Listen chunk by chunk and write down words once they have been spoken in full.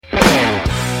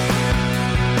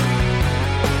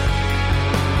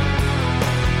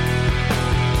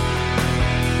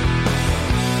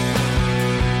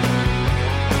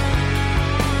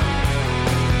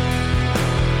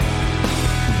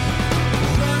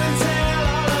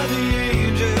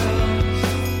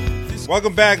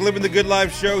Welcome back, Living the Good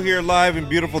Life show here live in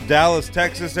beautiful Dallas,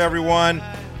 Texas, everyone.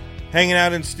 Hanging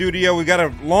out in studio. We got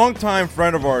a longtime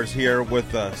friend of ours here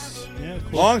with us. Yeah,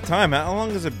 cool. Long time. How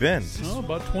long has it been? Oh,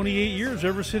 about 28 years,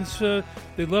 ever since they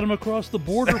let him across the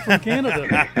border from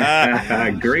Canada.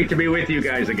 Great to be with you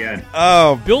guys again.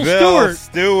 Oh, Bill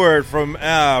Stewart from,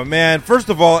 man, first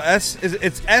of all, it's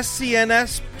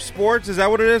SCNS Sports, is that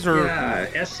what it is? Or yeah,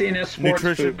 SCNS Sports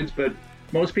Nutrition? Foods, but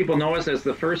most people know us as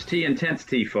the First Tee and 10th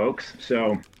Tee folks,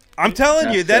 so... I'm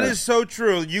telling you, that is so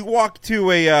true. You walk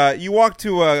to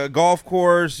a golf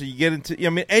course, you get into, I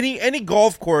mean, any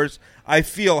golf course, I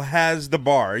feel, has the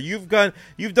bar. You've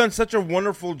done such a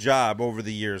wonderful job over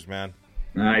the years, man.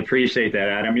 I appreciate that,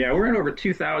 Adam. Yeah, we're in over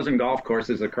 2,000 golf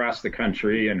courses across the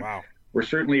country, and wow. We're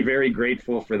certainly very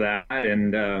grateful for that.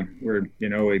 And we're,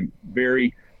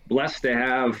 very blessed to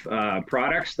have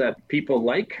products that people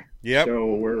like. Yep.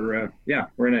 So we're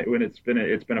it's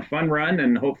been a fun run,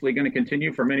 and hopefully going to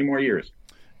continue for many more years.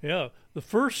 Yeah, the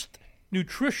first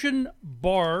nutrition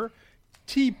bar,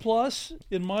 T Plus,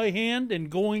 in my hand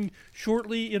and going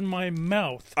shortly in my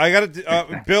mouth. I got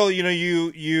to, Bill.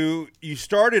 You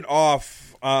started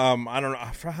off. I don't know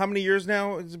for how many years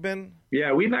now has it been.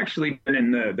 Yeah, we've actually been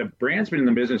in the brand's been in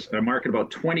the business market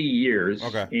about 20 years.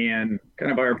 Okay. And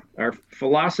kind of our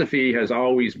philosophy has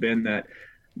always been that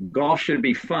golf should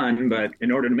be fun, but in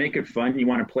order to make it fun, you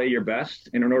want to play your best.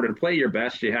 And in order to play your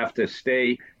best, you have to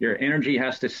your energy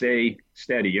has to stay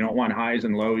steady. You don't want highs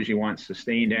and lows. You want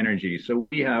sustained energy. So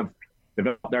we have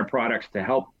developed our products to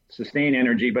help sustain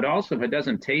energy, but also if it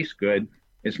doesn't taste good,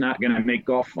 it's not going to make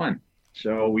golf fun.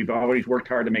 So we've always worked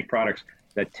hard to make products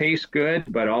that taste good,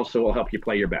 but also will help you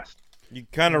play your best. You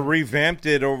kind of revamped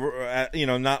it over,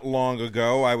 not long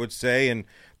ago, I would say, and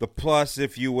the Plus,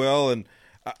 if you will, and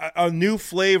new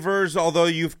flavors. Although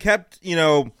you've kept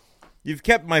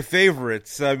my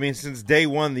favorites. I mean, since day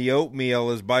one, the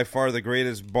oatmeal is by far the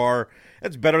greatest bar.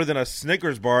 It's better than a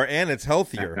Snickers bar, and it's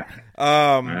healthier.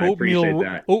 I appreciate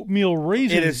that. Oatmeal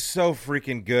raisin. It is so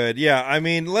freaking good. Yeah, I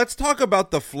mean, let's talk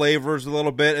about the flavors a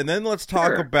little bit, and then let's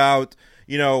talk about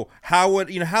how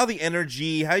the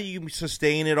energy, how you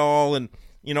sustain it all, and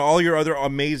all your other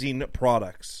amazing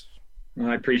products. Well,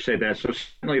 I appreciate that. So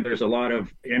certainly there's a lot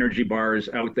of energy bars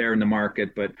out there in the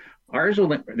market, but ours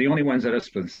are the only ones that are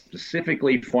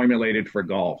specifically formulated for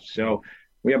golf. So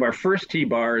we have our First Tee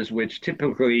bars, which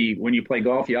typically when you play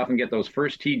golf, you often get those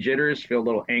first tee jitters, feel a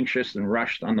little anxious and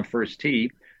rushed on the first tee.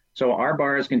 So our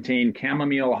bars contain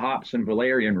chamomile, hops, and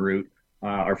valerian root,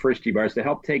 our First Tee bars, to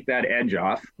help take that edge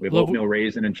off. We have oatmeal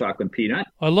raisin and chocolate peanut.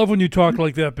 I love when you talk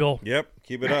like that, Bill. Yep,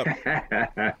 keep it up.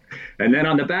 And then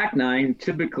on the back nine,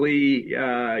 typically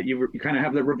you kind of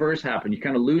have the reverse happen. You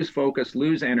kind of lose focus,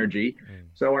 lose energy.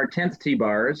 So our 10th Tee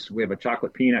bars, we have a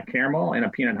chocolate peanut caramel and a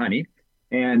peanut honey,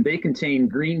 and they contain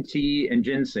green tea and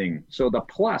ginseng. So the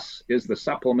Plus is the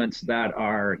supplements that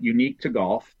are unique to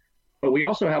golf. But we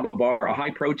also have a high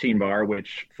protein bar,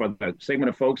 which for the segment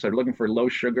of folks that are looking for low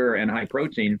sugar and high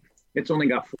protein, it's only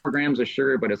got 4 grams of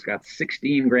sugar, but it's got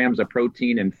 16 grams of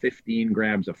protein and 15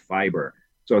 grams of fiber.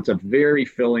 So it's a very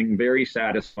filling, very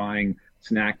satisfying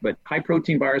snack. But high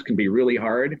protein bars can be really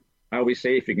hard. I always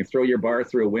say if you can throw your bar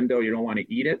through a window, you don't want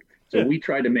to eat it. So we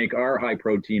try to make our high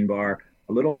protein bar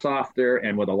a little softer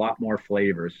and with a lot more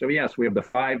flavors. So yes, we have the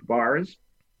 5 bars.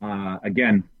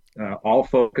 All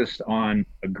focused on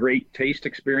a great taste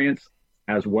experience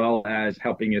as well as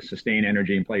helping you sustain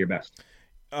energy and play your best.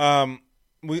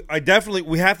 We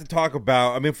have to talk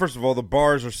about, I mean, first of all, the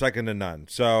bars are second to none.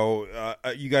 So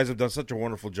you guys have done such a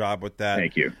wonderful job with that.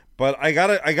 Thank you. But I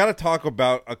gotta talk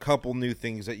about a couple new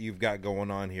things that you've got going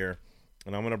on here.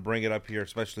 And I'm going to bring it up here,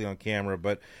 especially on camera.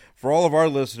 But for all of our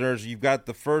listeners, you've got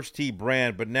the First Tee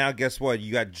brand, but now guess what?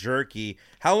 You got jerky.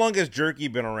 How long has jerky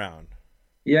been around?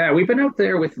 Yeah, we've been out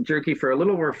there with jerky for a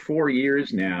little over 4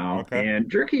 years now. Okay.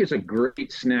 And jerky is a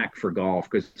great snack for golf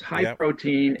because it's high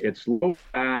protein, it's low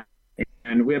fat,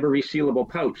 and we have a resealable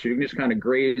pouch. You can just kind of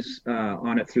graze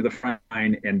on it through the front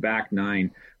 9 and back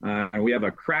 9. We have a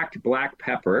cracked black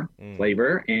pepper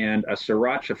flavor and a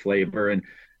sriracha flavor. And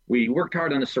we worked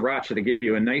hard on the sriracha to give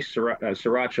you a nice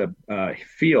sriracha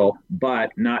feel,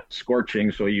 but not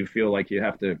scorching, so you feel like you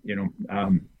have to,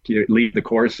 to leave the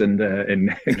course and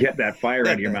get that fire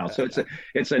out of your mouth. So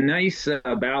it's a nice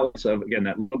balance of, again,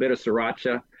 that little bit of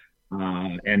sriracha.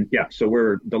 So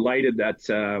we're delighted that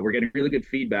we're getting really good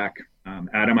feedback.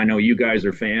 Adam, I know you guys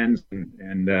are fans,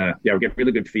 and we're getting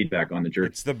really good feedback on the jerky.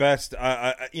 It's the best.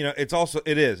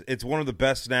 It's one of the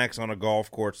best snacks on a golf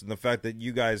course, and the fact that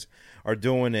you guys are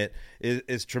doing it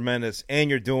is tremendous, and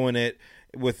you're doing it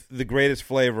with the greatest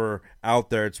flavor out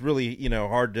there. It's really,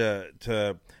 hard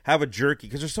to have a jerky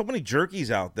because there's so many jerkies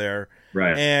out there.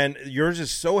 Right. And yours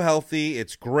is so healthy.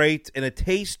 It's great, and it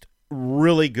tastes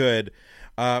really good.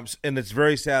 And it's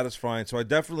very satisfying. So I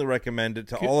definitely recommend it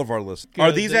to all of our listeners.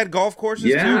 Are these at golf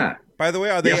courses too? By the way,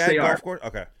 are they at golf courses?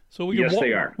 Okay. So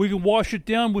they are. We can wash it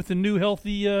down with the new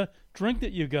healthy drink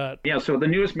that you got. Yeah, so the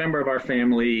newest member of our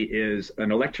family is an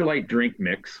electrolyte drink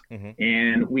mix.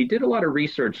 And we did a lot of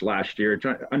research last year,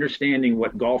 understanding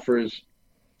what golfers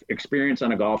experience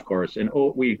on a golf course. And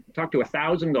we talked to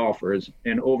 1,000 golfers,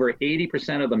 and over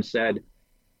 80% of them said,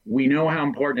 we know how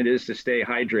important it is to stay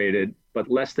hydrated,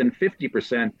 but less than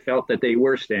 50% felt that they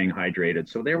were staying hydrated.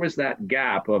 So there was that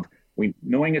gap of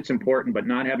knowing it's important, but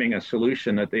not having a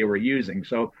solution that they were using.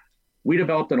 So we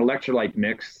developed an electrolyte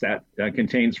mix that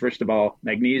contains, first of all,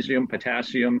 magnesium,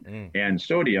 potassium, and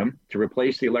sodium to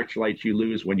replace the electrolytes you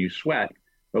lose when you sweat.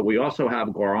 But we also have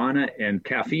guarana and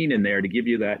caffeine in there to give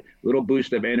you that little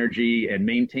boost of energy and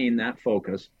maintain that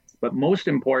focus. But most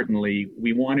importantly,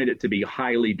 we wanted it to be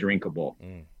highly drinkable,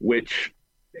 which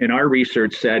in our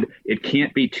research said it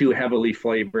can't be too heavily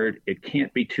flavored. It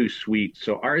can't be too sweet.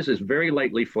 So ours is very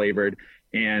lightly flavored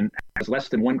and has less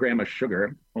than 1 gram of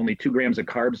sugar, only 2 grams of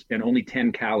carbs, and only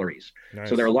 10 calories. Nice.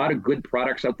 So there are a lot of good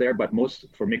products out there, but most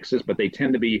for mixes, but they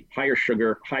tend to be higher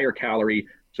sugar, higher calorie.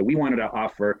 So we wanted to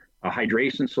offer a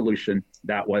hydration solution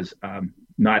that was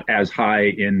not as high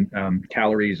in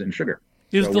calories and sugar.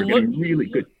 So we're getting really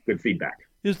good feedback.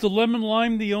 Is the lemon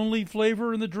lime the only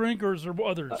flavor in the drink, or is there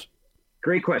others?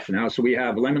 Great question. Now, so we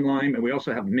have lemon lime, and we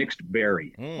also have mixed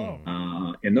berry.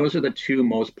 And those are the two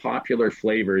most popular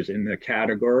flavors in the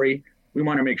category. We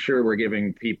want to make sure we're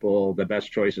giving people the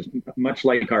best choices, much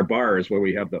like our bars where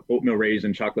we have the oatmeal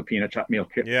raisin, chocolate peanut,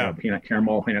 peanut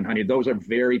caramel, and honey. Those are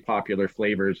very popular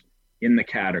flavors in the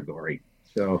category.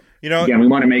 So, again, we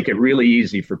want to make it really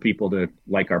easy for people to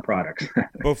like our products.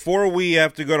 Before we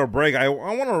have to go to break, I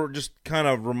want to just kind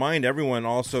of remind everyone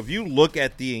also, if you look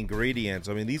at the ingredients,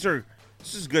 I mean, this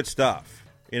is good stuff.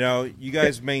 You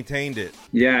guys maintained it.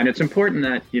 Yeah, and it's important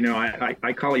that,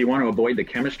 I call it, you want to avoid the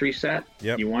chemistry set.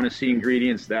 Yep. You want to see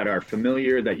ingredients that are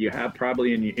familiar, that you have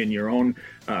probably in your own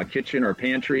kitchen or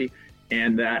pantry,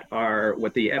 and that are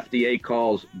what the FDA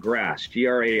calls GRAS,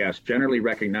 G-R-A-S, generally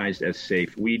recognized as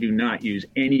safe. We do not use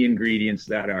any ingredients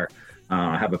that are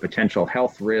have a potential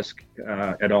health risk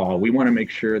at all. We want to make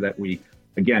sure that we,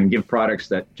 again, give products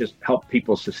that just help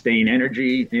people sustain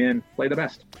energy and play the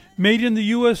best. Made in the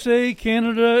USA,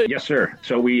 Canada? Yes, sir.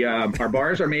 So our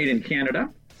bars are made in Canada,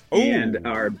 and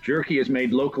our jerky is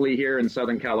made locally here in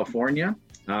Southern California.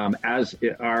 As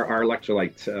our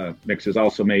electrolyte mix is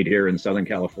also made here in Southern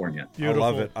California.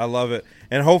 Beautiful. I love it.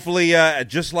 And hopefully,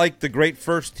 just like the great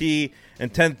First Tee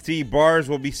and 10th Tee bars,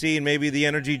 we'll be seeing maybe the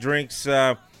energy drinks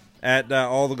at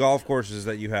all the golf courses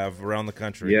that you have around the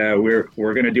country. Yeah, we're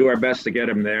going to do our best to get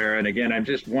them there. And again, I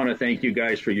just want to thank you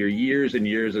guys for your years and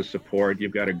years of support.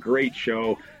 You've got a great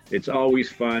show. It's always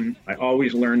fun. I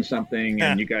always learn something,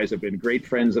 and you guys have been great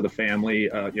friends of the family.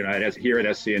 Here at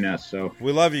SCNS. So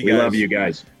we love you guys. We love you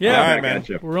guys. Yeah, all right, man.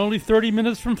 We're only 30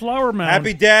 minutes from Flower Mound.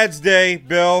 Happy Dad's Day,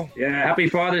 Bill. Yeah, happy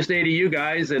Father's Day to you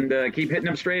guys, and keep hitting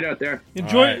them straight out there.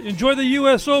 Enjoy the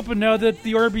U.S. Open now that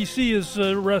the RBC is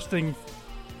resting.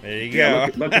 There you go. Yeah,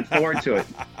 looking forward to it.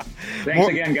 Thanks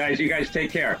again, guys. You guys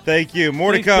take care. Thank you.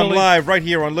 More Thanks, to come Billy. live right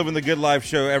here on Living the Good Life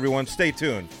show, everyone. Stay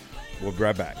tuned. We'll be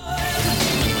right back.